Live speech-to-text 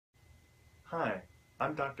Hi,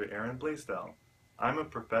 I'm Dr. Aaron Blaisdell. I'm a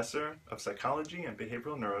professor of psychology and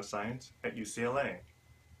behavioral neuroscience at UCLA.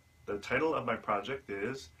 The title of my project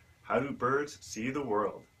is How Do Birds See the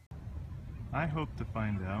World? I hope to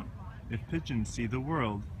find out if pigeons see the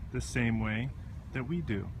world the same way that we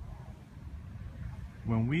do.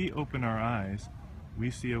 When we open our eyes,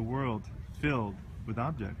 we see a world filled with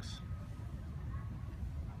objects.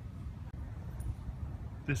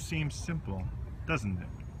 This seems simple, doesn't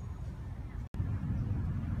it?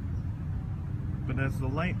 But as the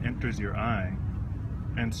light enters your eye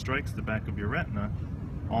and strikes the back of your retina,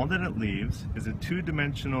 all that it leaves is a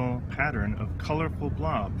two-dimensional pattern of colorful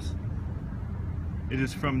blobs. It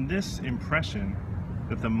is from this impression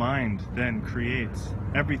that the mind then creates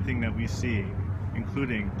everything that we see,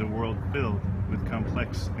 including the world filled with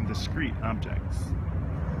complex and discrete objects.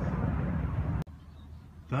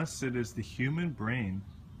 Thus, it is the human brain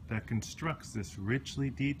that constructs this richly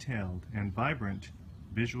detailed and vibrant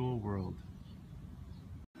visual world.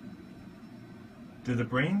 Do the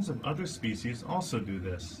brains of other species also do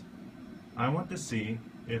this? I want to see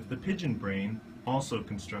if the pigeon brain also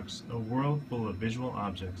constructs a world full of visual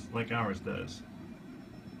objects like ours does.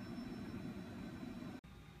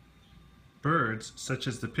 Birds, such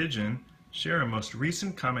as the pigeon, share a most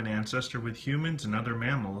recent common ancestor with humans and other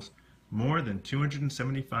mammals more than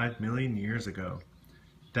 275 million years ago.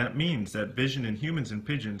 That means that vision in humans and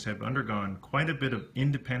pigeons have undergone quite a bit of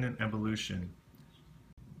independent evolution.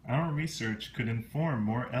 Our research could inform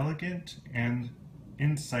more elegant and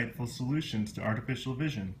insightful solutions to artificial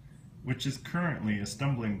vision, which is currently a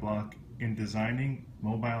stumbling block in designing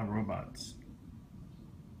mobile robots.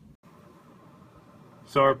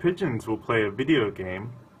 So our pigeons will play a video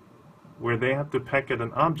game where they have to peck at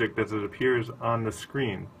an object as it appears on the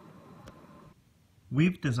screen.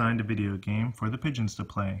 We've designed a video game for the pigeons to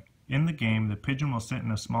play. In the game, the pigeon will sit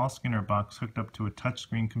in a small Skinner box hooked up to a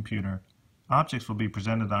touchscreen computer. Objects will be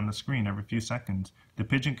presented on the screen every few seconds. The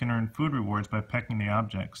pigeon can earn food rewards by pecking the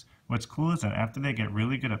objects. What's cool is that after they get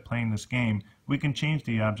really good at playing this game, we can change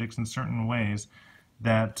the objects in certain ways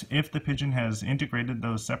that if the pigeon has integrated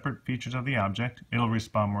those separate features of the object, it'll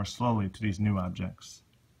respond more slowly to these new objects.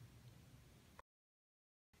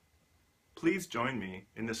 Please join me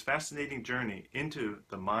in this fascinating journey into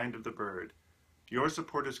the mind of the bird. Your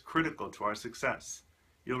support is critical to our success.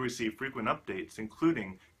 You'll receive frequent updates,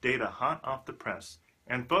 including data hot off the press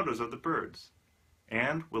and photos of the birds,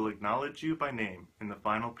 and we'll acknowledge you by name in the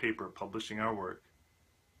final paper publishing our work.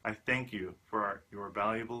 I thank you for your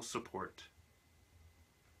valuable support.